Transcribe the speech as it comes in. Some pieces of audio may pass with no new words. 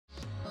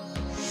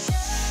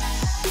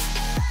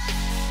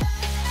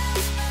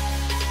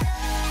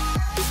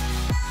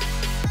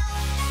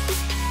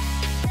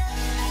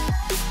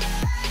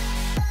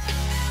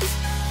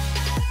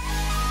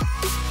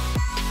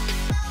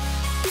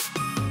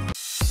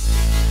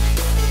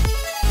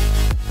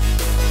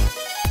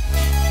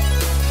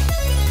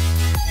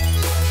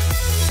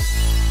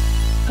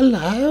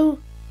Hello?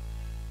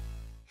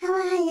 How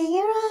are you?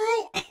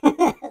 You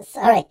alright?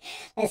 Sorry,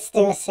 let's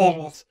do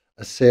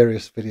A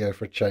serious video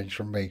for a change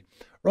from me.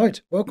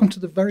 Right, welcome to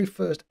the very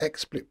first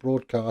XSplit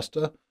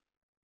Broadcaster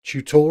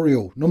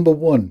tutorial, number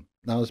 1.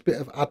 Now there's a bit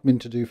of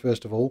admin to do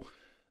first of all.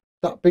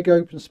 That big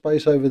open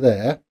space over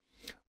there,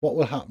 what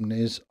will happen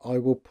is I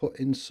will put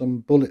in some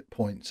bullet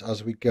points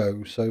as we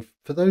go. So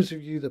for those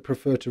of you that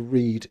prefer to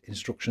read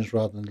instructions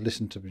rather than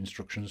listen to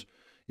instructions,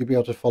 you'll be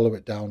able to follow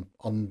it down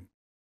on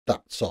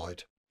that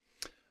side.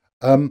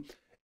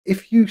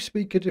 If you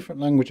speak a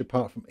different language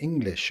apart from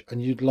English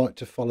and you'd like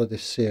to follow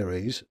this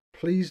series,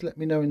 please let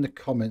me know in the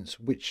comments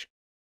which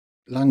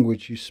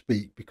language you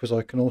speak, because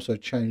I can also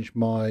change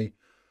my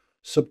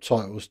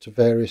subtitles to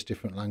various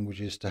different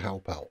languages to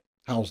help out.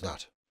 How's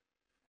that?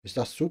 Is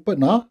that super?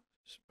 Na?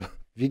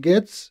 Wie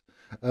geht's?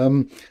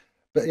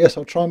 But yes,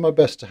 I'll try my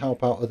best to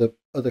help out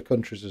other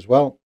countries as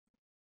well.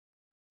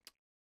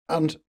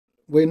 And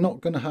we're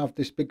not going to have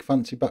this big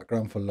fancy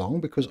background for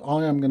long, because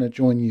I am going to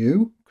join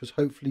you, because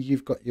hopefully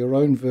you've got your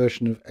own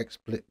version of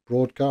XSplit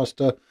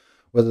Broadcaster,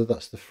 whether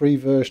that's the free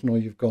version or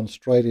you've gone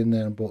straight in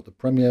there and bought the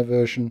Premiere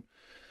version.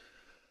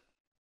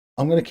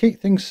 I'm going to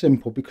keep things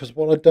simple, because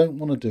what I don't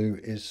want to do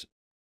is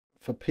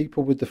for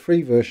people with the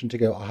free version to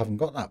go, I haven't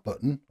got that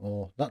button,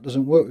 or that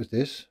doesn't work with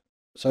this.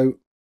 So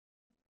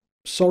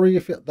sorry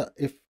if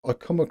I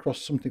come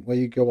across something where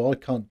you go, I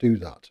can't do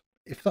that.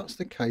 If that's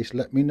the case,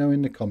 let me know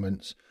in the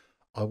comments.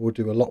 I will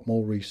do a lot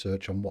more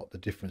research on what the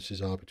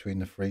differences are between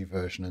the free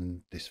version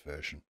and this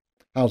version.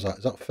 How's that?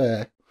 Is that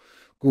fair?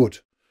 Good.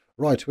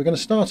 Right, we're going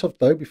to start off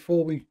though,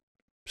 before we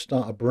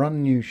start a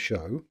brand new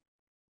show,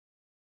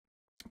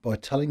 by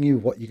telling you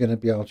what you're going to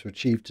be able to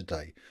achieve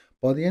today.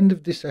 By the end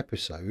of this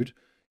episode,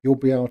 you'll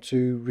be able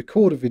to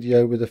record a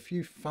video with a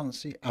few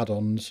fancy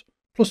add-ons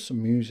plus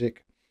some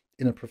music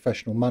in a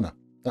professional manner.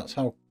 That's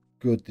how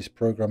good this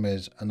program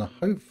is, and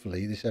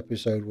hopefully this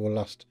episode will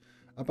last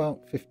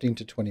about 15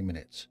 to 20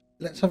 minutes.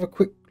 Let's have a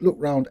quick look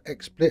round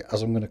XSplit,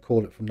 as I'm going to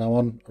call it from now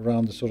on,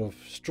 around the sort of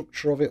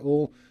structure of it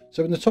all.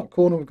 So in the top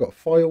corner we've got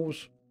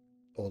Files,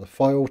 or the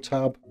File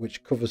tab,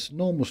 which covers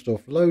normal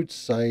stuff: load,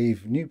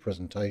 save, new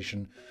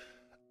presentation.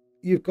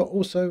 You've got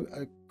also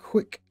a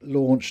quick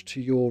launch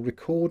to your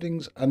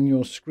recordings and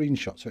your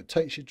screenshots, so it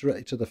takes you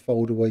directly to the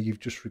folder where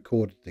you've just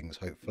recorded things,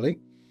 hopefully.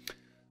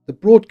 The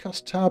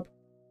Broadcast tab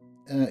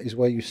is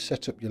where you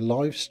set up your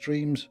live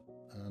streams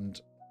and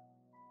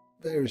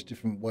various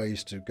different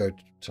ways to go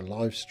to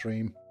live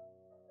stream.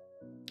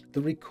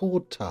 The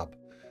Record tab,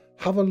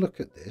 have a look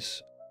at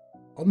this.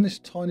 On this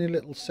tiny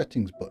little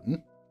settings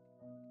button,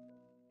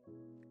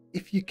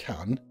 if you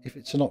can, if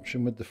it's an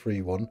option with the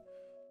free one,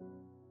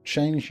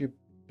 change your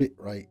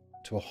bitrate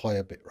to a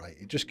higher bitrate.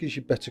 It just gives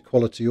you better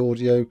quality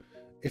audio.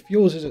 If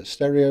yours is at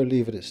stereo,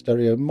 leave it at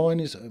stereo.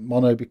 Mine is at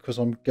mono because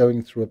I'm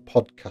going through a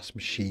podcast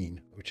machine,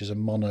 which is a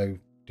mono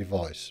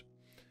device.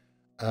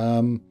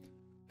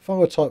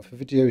 File type for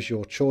video is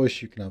your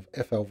choice. You can have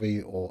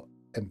FLV or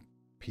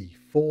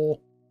MP4,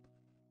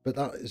 but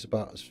that is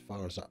about as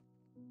far as that.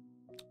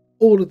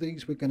 All of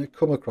these we're going to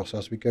come across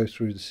as we go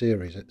through the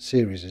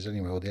series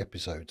anyway, or the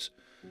episodes.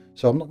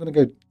 So I'm not going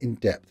to go in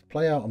depth.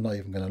 Play out, I'm not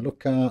even going to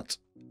look at.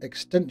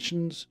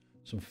 Extensions,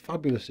 some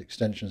fabulous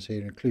extensions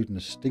here, including a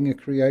Stinger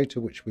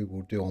Creator, which we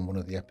will do on one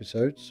of the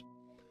episodes.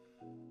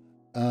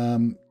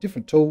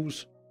 Different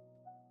tools.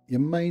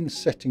 Your main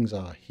settings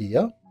are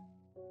here,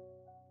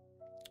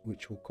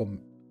 which will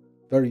come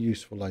very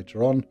useful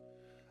later on.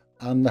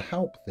 And the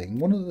help thing,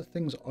 one of the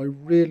things I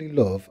really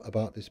love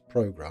about this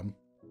program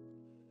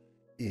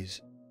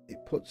is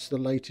it puts the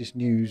latest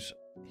news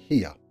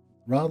here.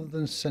 Rather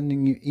than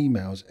sending you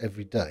emails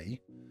every day,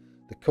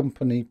 the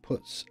company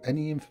puts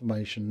any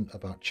information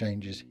about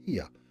changes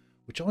here,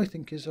 which I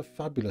think is a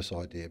fabulous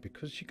idea,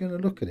 because you're going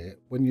to look at it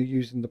when you're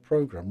using the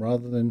program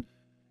rather than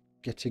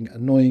getting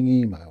annoying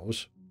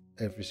emails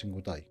every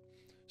single day.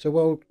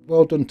 So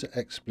well done to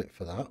XSplit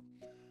for that.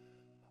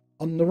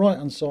 On the right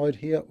hand side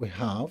here we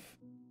have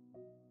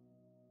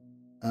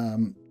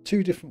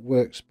two different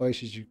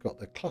workspaces. You've got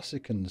the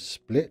Classic and the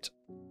Split.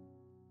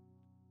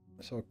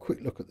 So a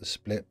quick look at the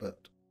Split,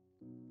 but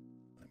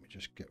let me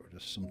just get rid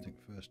of something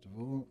first of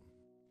all.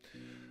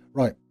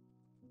 Right,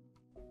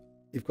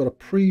 you've got a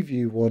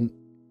preview one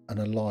and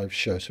a live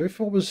show. So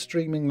if I was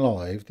streaming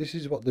live, this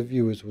is what the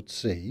viewers would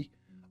see.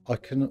 I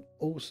can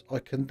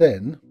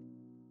then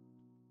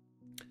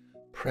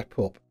prep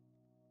up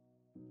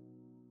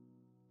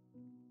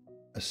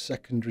a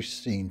secondary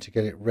scene to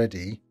get it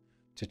ready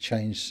to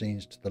change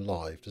scenes to the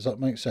live. Does that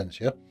make sense?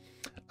 Yeah.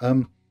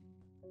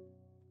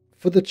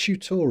 For the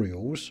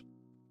tutorials,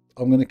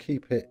 I'm going to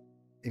keep it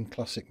in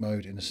classic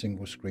mode, in a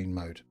single screen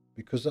mode,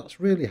 because that's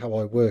really how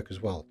I work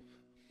as well.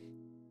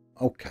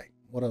 Okay,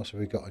 what else have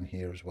we got in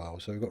here as well?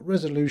 So we've got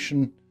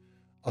resolution.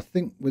 I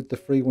think with the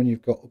free one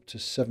you've got up to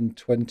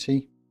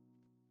 720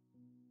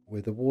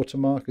 with a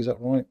watermark, is that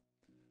right?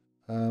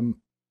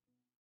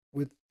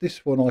 With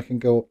this one I can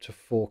go up to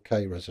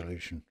 4K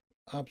resolution.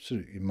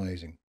 Absolutely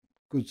amazing,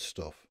 good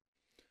stuff.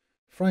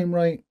 Frame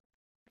rate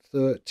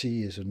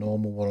 30 is a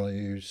normal one I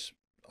use.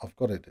 I've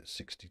got it at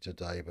 60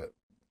 today, but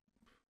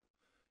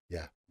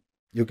yeah,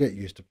 you'll get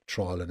used to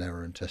trial and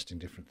error and testing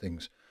different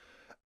things.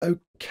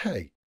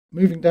 Okay,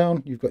 moving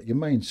down, you've got your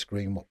main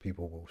screen, what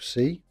people will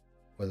see,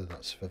 whether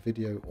that's for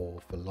video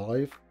or for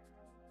live.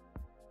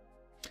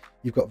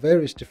 You've got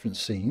various different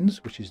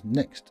scenes, which is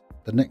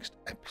the next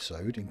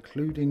episode,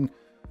 including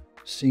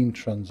scene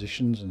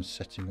transitions and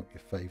setting up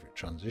your favorite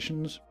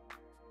transitions.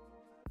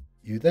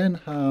 You then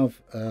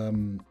have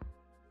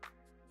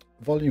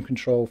volume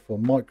control for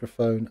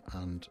microphone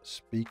and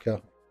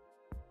speaker.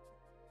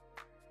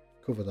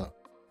 We'll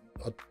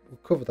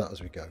cover that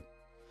as we go.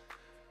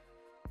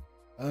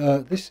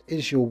 This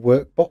is your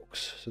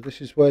workbox. So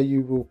this is where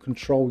you will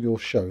control your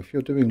show. If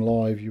you're doing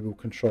live, you will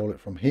control it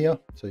from here.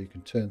 So you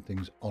can turn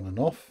things on and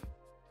off,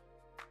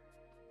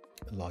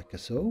 like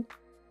so.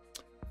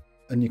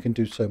 And you can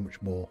do so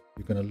much more.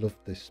 You're going to love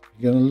this.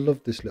 You're going to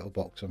love this little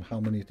box and how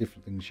many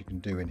different things you can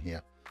do in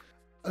here.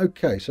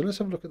 Okay, so let's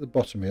have a look at the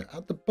bottom here.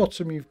 At the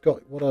bottom, you've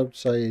got what I would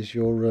say is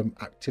your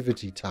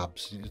activity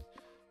tabs,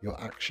 your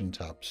action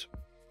tabs.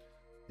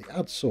 The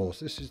add source,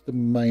 this is the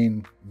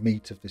main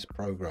meat of this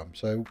program.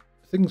 So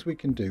things we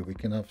can do, we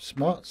can have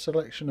smart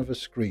selection of a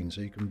screen,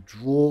 so you can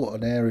draw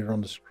an area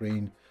on the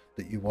screen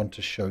that you want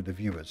to show the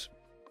viewers.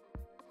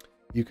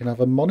 You can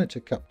have a monitor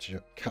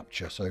capture,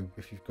 so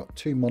if you've got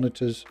 2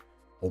 monitors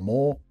or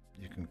more,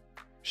 you can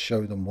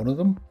show them one of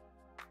them.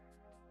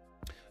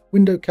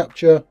 Window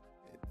capture,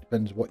 it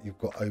depends what you've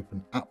got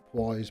open app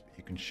wise, but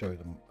you can show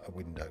them a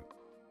window.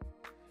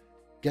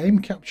 Game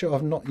capture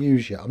I've not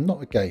used yet. I'm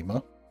not a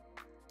gamer.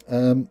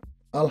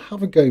 I'll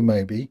have a go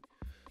maybe,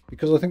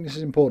 because I think this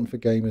is important for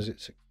gamers.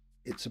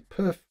 It's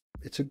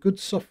a good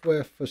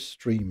software for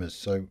streamers.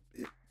 So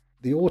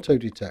the auto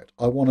detect,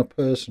 I want to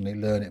personally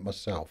learn it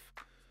myself.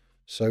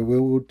 So we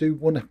will do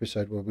one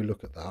episode where we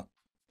look at that.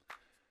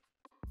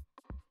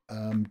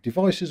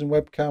 Devices and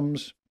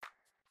webcams,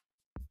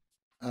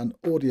 and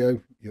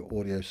audio, your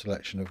audio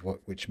selection of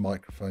which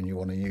microphone you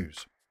want to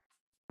use.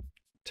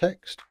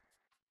 Text,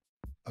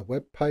 a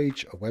web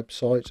page, a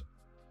website.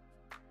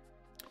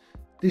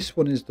 This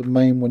one is the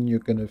main one you're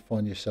going to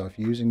find yourself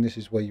using. This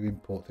is where you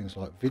import things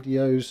like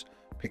videos,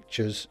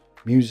 pictures,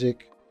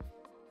 music,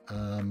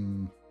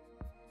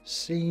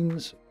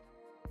 scenes.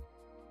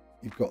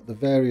 You've got the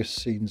various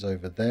scenes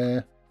over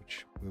there,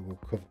 which we will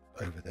cover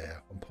over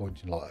there. I'm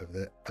pointing like over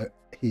there,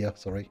 here,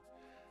 sorry.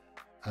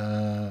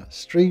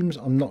 Streams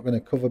I'm not going to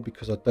cover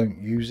because I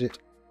don't use it.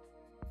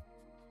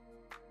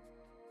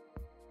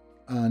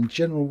 And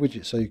general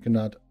widgets, so you can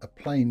add a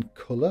plain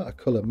colour, a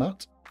colour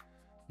matte.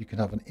 You can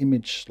have an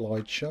image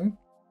slideshow,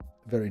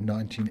 very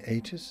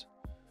 1980s.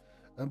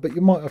 But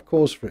you might have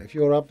cause for it. If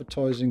you're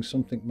advertising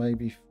something,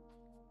 maybe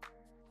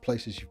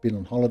places you've been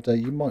on holiday,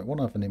 you might want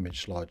to have an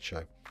image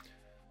slideshow.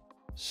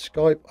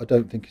 Skype, I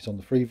don't think it's on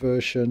the free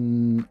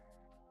version.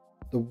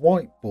 The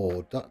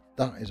whiteboard,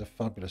 that is a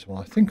fabulous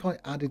one. I think I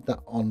added that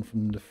on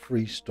from the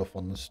free stuff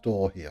on the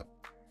store here.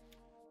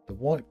 The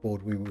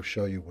whiteboard we will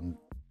show you on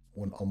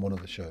one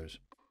of the shows.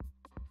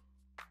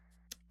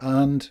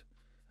 And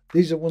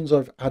these are ones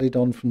I've added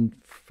on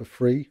for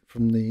free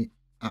from the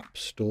App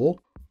Store.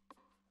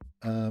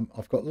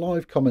 I've got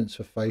live comments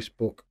for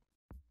Facebook,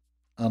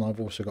 and I've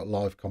also got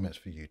live comments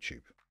for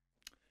YouTube.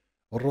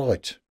 All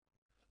right,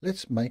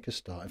 let's make a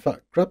start. In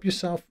fact, grab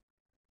yourself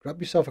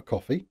a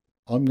coffee.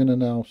 I'm going to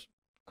now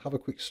have a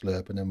quick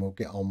slurp, and then we'll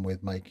get on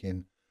with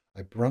making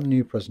a brand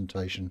new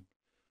presentation,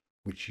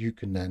 which you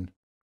can then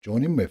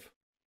join in with.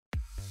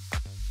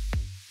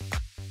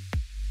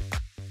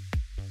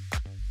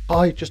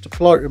 Hi, just a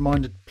polite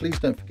reminder, please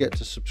don't forget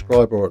to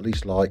subscribe or at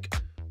least like.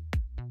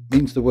 It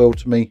means the world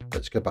to me.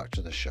 Let's go back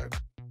to the show.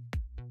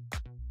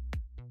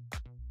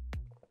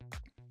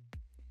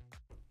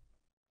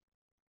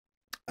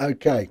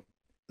 Okay,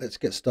 let's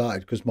get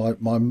started, because my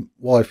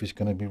wife is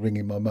going to be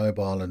ringing my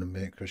mobile in a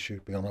minute, because she'll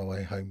be on her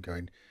way home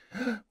going,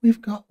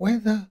 we've got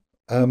weather.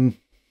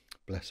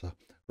 Bless her.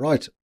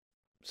 Right,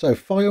 so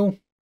file,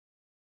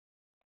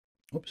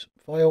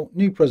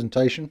 new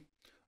presentation.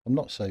 I'm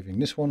not saving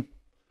this one.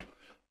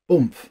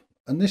 Oomph.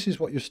 And this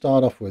is what you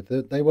start off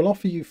with. They will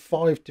offer you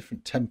 5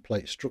 different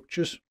template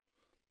structures,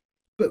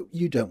 but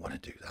you don't want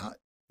to do that.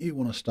 You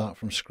want to start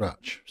from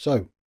scratch.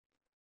 So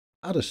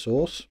add a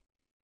source,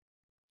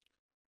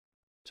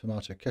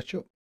 tomato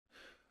ketchup.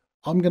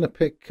 I'm going to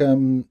pick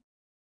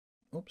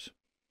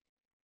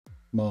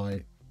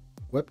my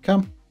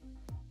webcam,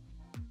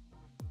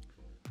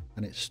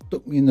 and it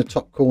stuck me in the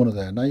top corner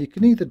there. Now you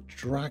can either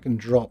drag and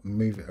drop and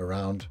move it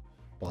around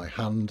by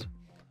hand,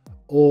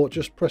 or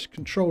just press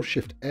Control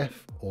Shift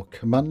F or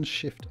Command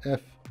Shift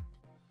F,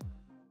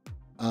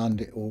 and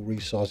it will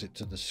resize it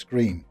to the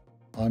screen.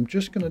 I'm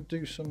just going to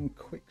do some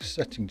quick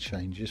setting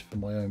changes for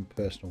my own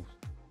personal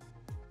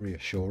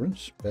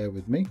reassurance. Bear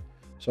with me.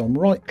 So I'm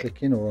right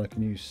clicking, or I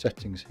can use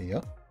settings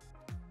here.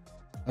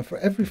 And for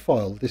every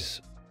file, this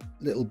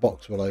little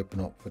box will open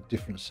up for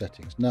different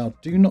settings. Now,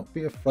 do not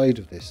be afraid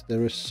of this.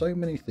 There are so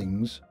many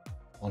things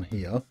on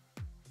here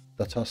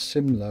that are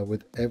similar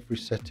with every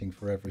setting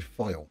for every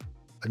file.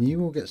 And you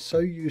will get so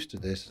used to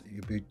this,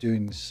 you'll be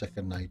doing this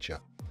second nature.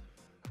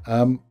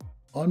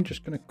 I'm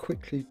just going to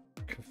quickly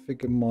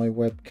configure my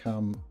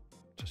webcam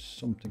to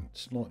something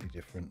slightly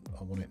different.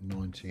 I want it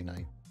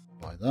 1980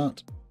 by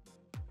that.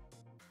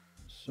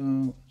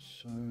 So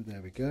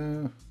there we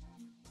go.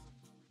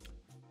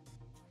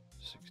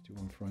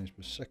 61 frames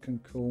per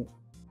second, cool.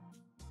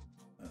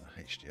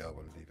 HDR,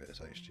 we'll leave it as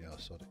HDR,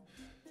 sorry.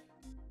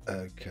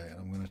 Okay,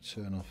 I'm going to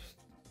turn off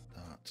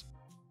that.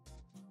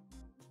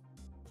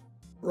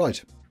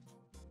 Right.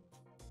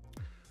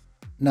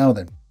 Now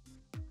then,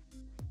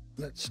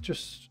 let's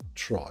just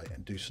try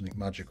and do something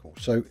magical.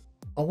 So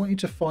I want you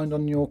to find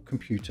on your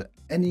computer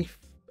any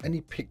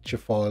picture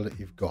file that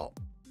you've got.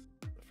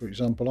 For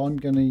example, I'm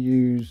going to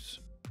use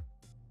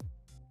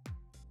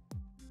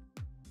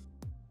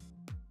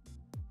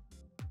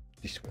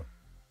this one.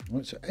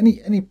 Right, so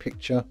any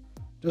picture,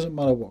 doesn't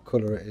matter what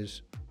color it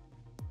is,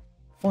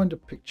 find a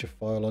picture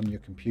file on your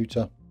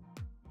computer,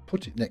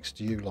 put it next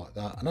to you like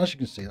that, and as you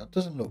can see, that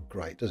doesn't look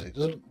great, does it?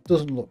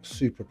 Doesn't look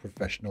super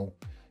professional.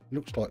 It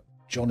looks like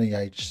Johnny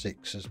age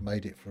 6 has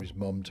made it for his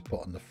mum to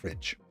put on the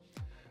fridge.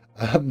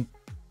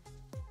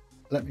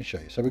 Let me show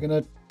you. So we're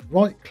going to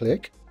right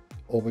click,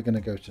 or we're going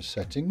to go to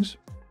settings,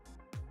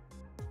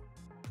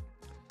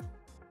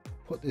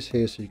 put this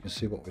here so you can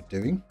see what we're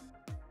doing,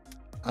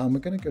 and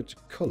we're going to go to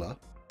color.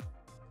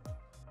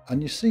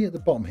 And you see at the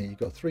bottom here, you've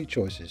got three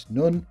choices: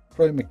 none,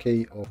 chroma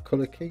key, or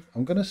color key.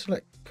 I'm going to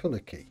select color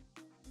key.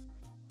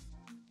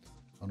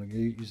 I'm going to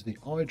use the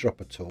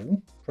eyedropper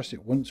tool, press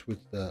it once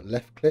with the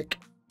left click,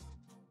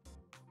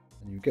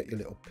 and you get your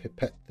little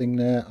pipette thing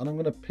there. And I'm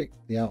going to pick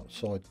the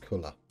outside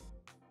color.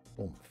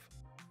 Boom.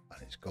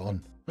 And it's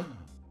gone.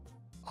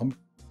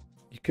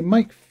 You can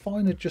make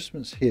fine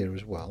adjustments here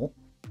as well.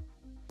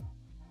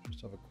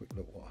 Just have a quick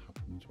look what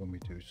happens when we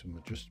do some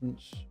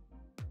adjustments.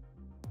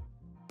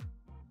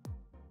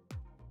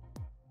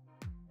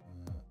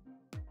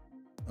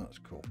 That's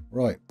cool.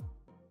 Right.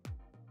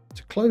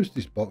 To close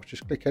this box,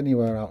 just click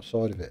anywhere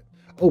outside of it.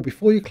 Oh,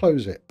 before you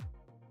close it,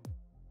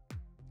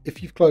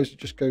 if you've closed it,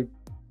 just go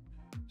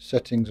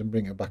settings and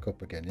bring it back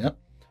up again, yeah?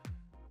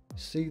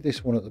 See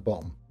this one at the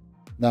bottom.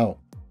 Now,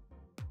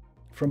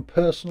 from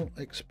personal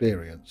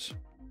experience,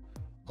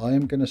 I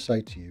am going to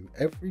say to you,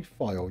 every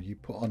file you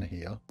put on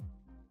here,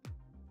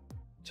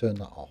 turn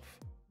that off.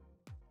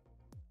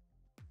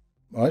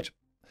 Right?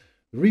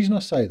 The reason I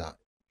say that,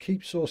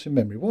 keep source in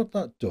memory. What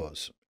that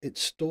does, it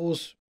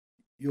stores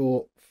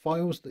your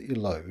files that you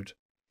load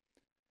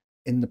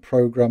in the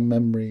program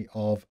memory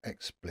of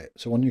XSplit.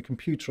 So on your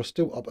computer,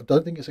 I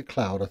don't think it's a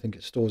cloud, I think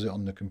it stores it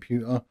on the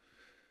computer.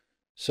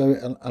 So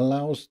it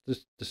allows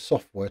the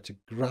software to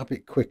grab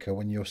it quicker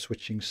when you're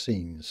switching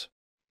scenes.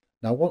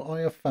 Now what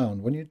I have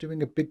found, when you're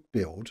doing a big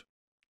build,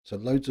 so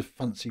loads of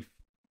fancy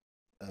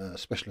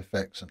special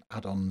effects and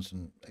add-ons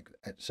and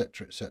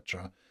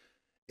etc,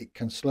 it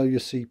can slow your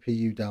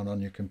CPU down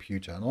on your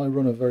computer. And I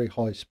run a very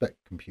high spec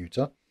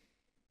computer,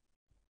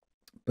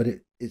 but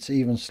it's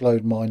even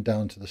slowed mine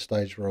down to the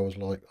stage where I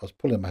was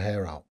pulling my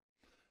hair out.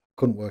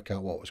 Couldn't work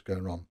out what was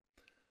going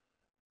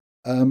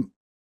on.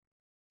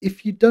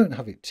 If you don't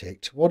have it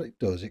ticked, what it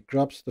does, it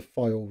grabs the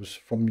files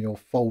from your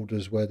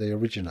folders where they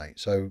originate.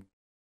 So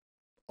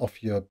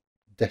off your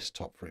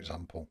desktop, for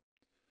example.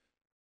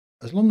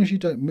 As long as you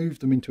don't move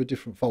them into a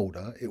different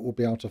folder, it will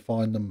be able to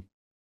find them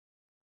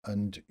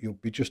and you'll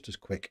be just as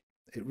quick.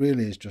 It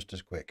really is just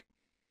as quick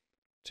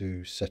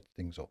to set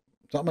things up.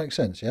 Does that make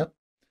sense, yeah?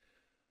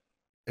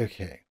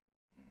 Okay.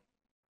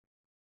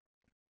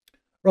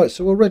 Right,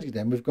 so already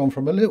then we've gone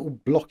from a little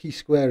blocky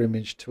square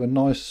image to a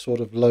nice sort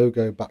of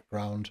logo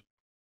background.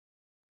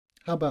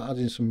 How about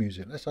adding some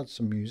music? Let's add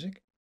some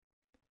music.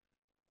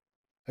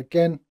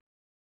 Again,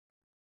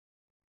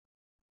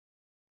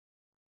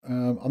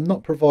 I'm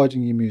not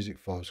providing you music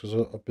files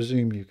because I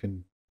presume you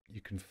can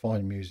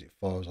find music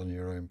files on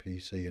your own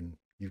PC and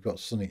you've got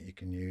something you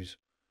can use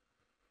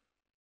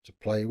to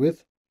play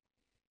with.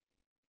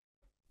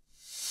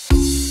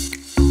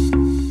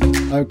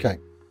 Okay,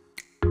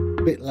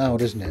 bit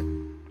loud, isn't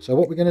it? So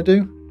what we're going to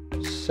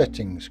do,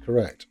 settings,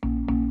 correct.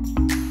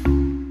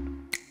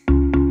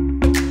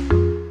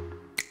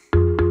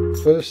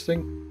 First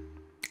thing,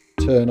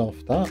 turn off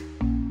that.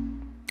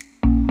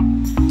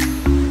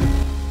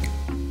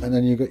 And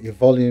then you've got your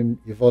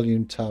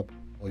volume tab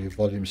or your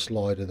volume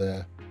slider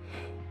there.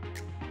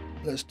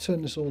 Let's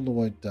turn this all the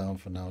way down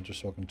for now,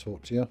 just so I can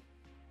talk to you.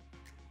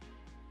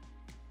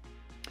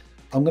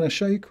 I'm going to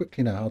show you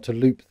quickly now how to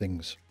loop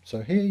things.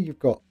 So here you've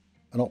got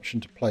an option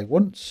to play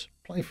once,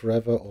 play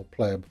forever, or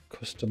play a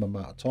custom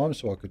amount of times.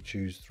 So I could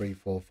choose 3,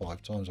 4,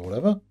 5 times or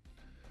whatever.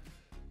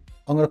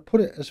 I'm going to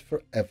put it as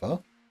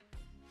forever.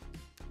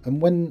 And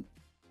when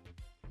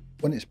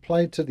it's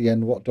played to the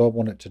end, what do I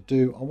want it to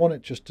do? I want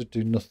it just to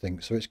do nothing.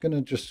 So it's going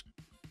to just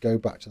go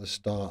back to the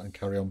start and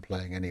carry on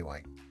playing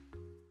anyway.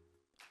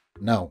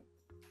 Now,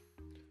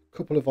 a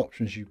couple of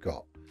options you've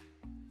got.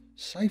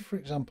 Say, for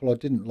example, I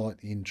didn't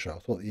like the intro. I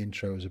thought the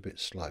intro was a bit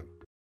slow.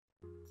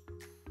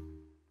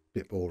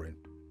 Bit boring.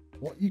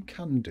 What you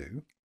can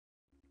do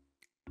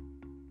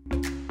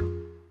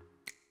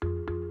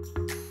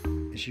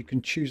is you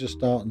can choose a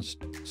start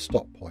and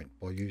stop point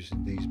by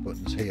using these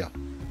buttons here.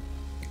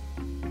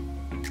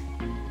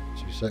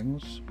 2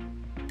 seconds.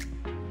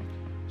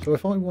 So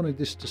if I wanted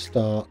this to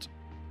start,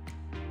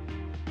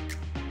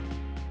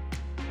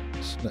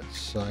 let's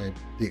say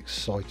the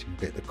exciting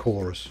bit, the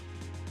chorus.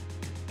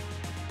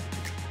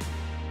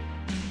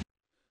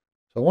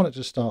 So I want it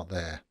to start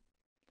there.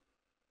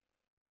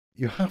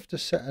 You have to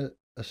set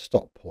a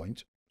stop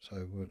point.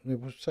 So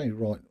we'll say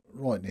right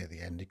near the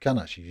end. You can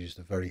actually use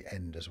the very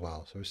end as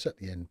well. So we set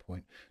the end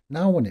point.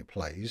 Now when it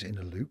plays in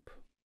a loop,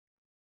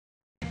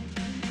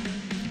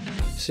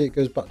 see it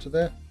goes back to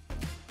there.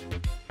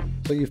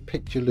 So you've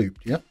picked your loop,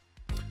 yeah?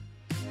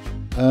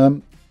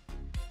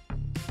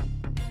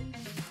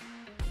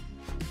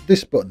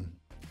 This button,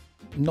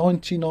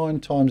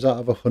 99 times out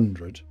of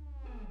 100,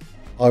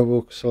 I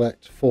will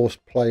select force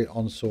play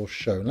on source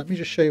show. And let me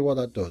just show you what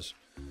that does.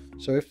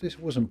 So if this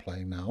wasn't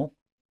playing now,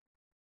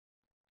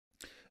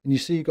 and you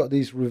see you've got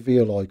these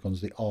reveal icons,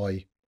 the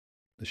eye,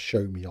 the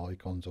show me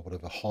icons or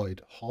whatever,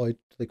 hide, do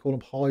they call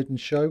them hide and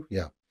show?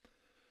 Yeah.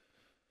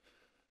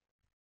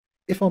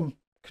 If I'm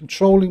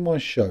controlling my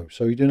show,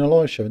 so you're doing a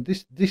live show, and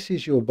this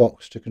is your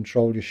box to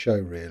control your show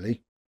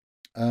really,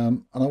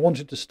 and I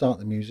wanted to start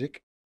the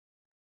music.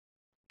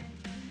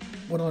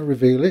 When I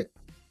reveal it,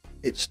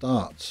 it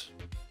starts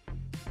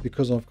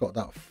because I've got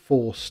that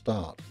force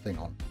start thing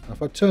on. And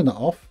if I turn that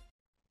off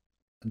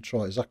and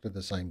try exactly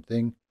the same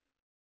thing,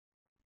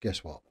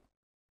 guess what?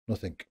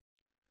 Nothing.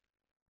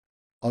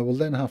 I will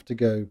then have to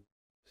go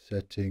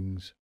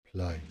settings,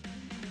 play.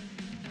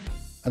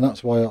 And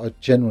that's why I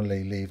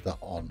generally leave that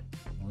on.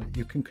 Right?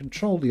 You can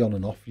control the on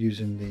and off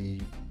using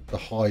the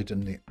hide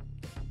and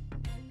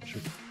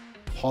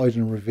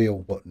reveal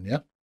button, yeah?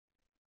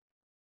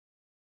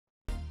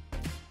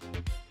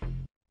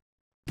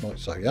 Like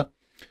so, yeah?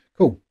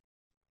 Cool.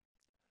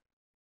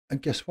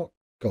 And guess what,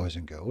 guys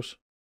and girls?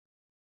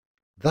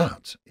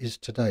 That is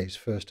today's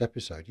first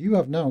episode. You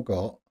have now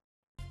got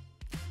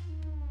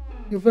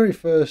your very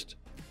first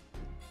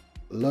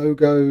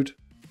logoed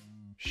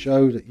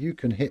show that you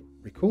can hit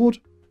record.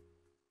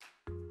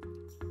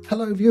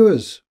 Hello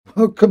viewers,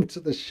 welcome to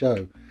the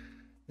show.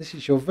 This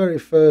is your very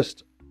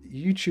first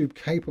YouTube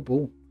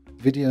capable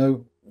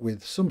video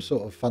with some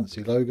sort of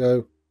fancy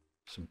logo,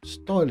 some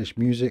stylish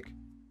music,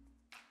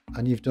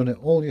 and you've done it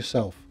all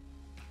yourself.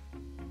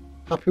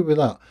 Happy with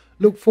that.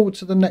 Look forward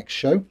to the next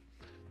show.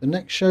 The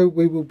next show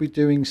we will be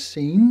doing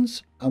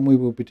scenes and we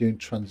will be doing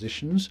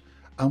transitions,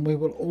 and we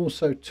will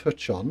also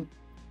touch on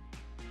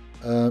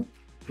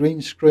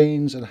green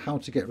screens and how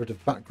to get rid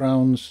of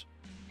backgrounds,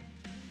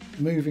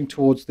 moving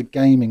towards the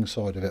gaming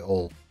side of it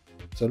all.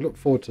 So look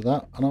forward to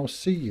that, and I'll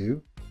see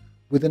you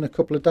within a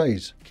couple of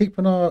days. Keep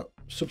an eye,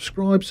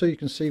 subscribe so you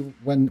can see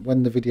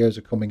when the videos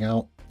are coming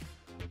out.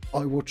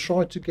 I will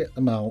try to get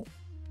them out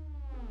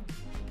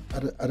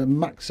at a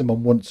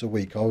maximum once a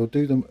week. I will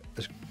do them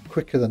as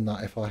quicker than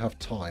that if I have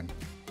time.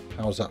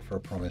 How's that for a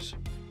promise?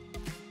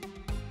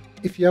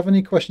 If you have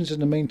any questions in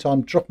the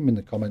meantime, drop them in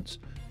the comments.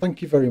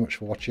 Thank you very much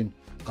for watching,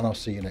 and I'll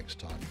see you next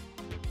time.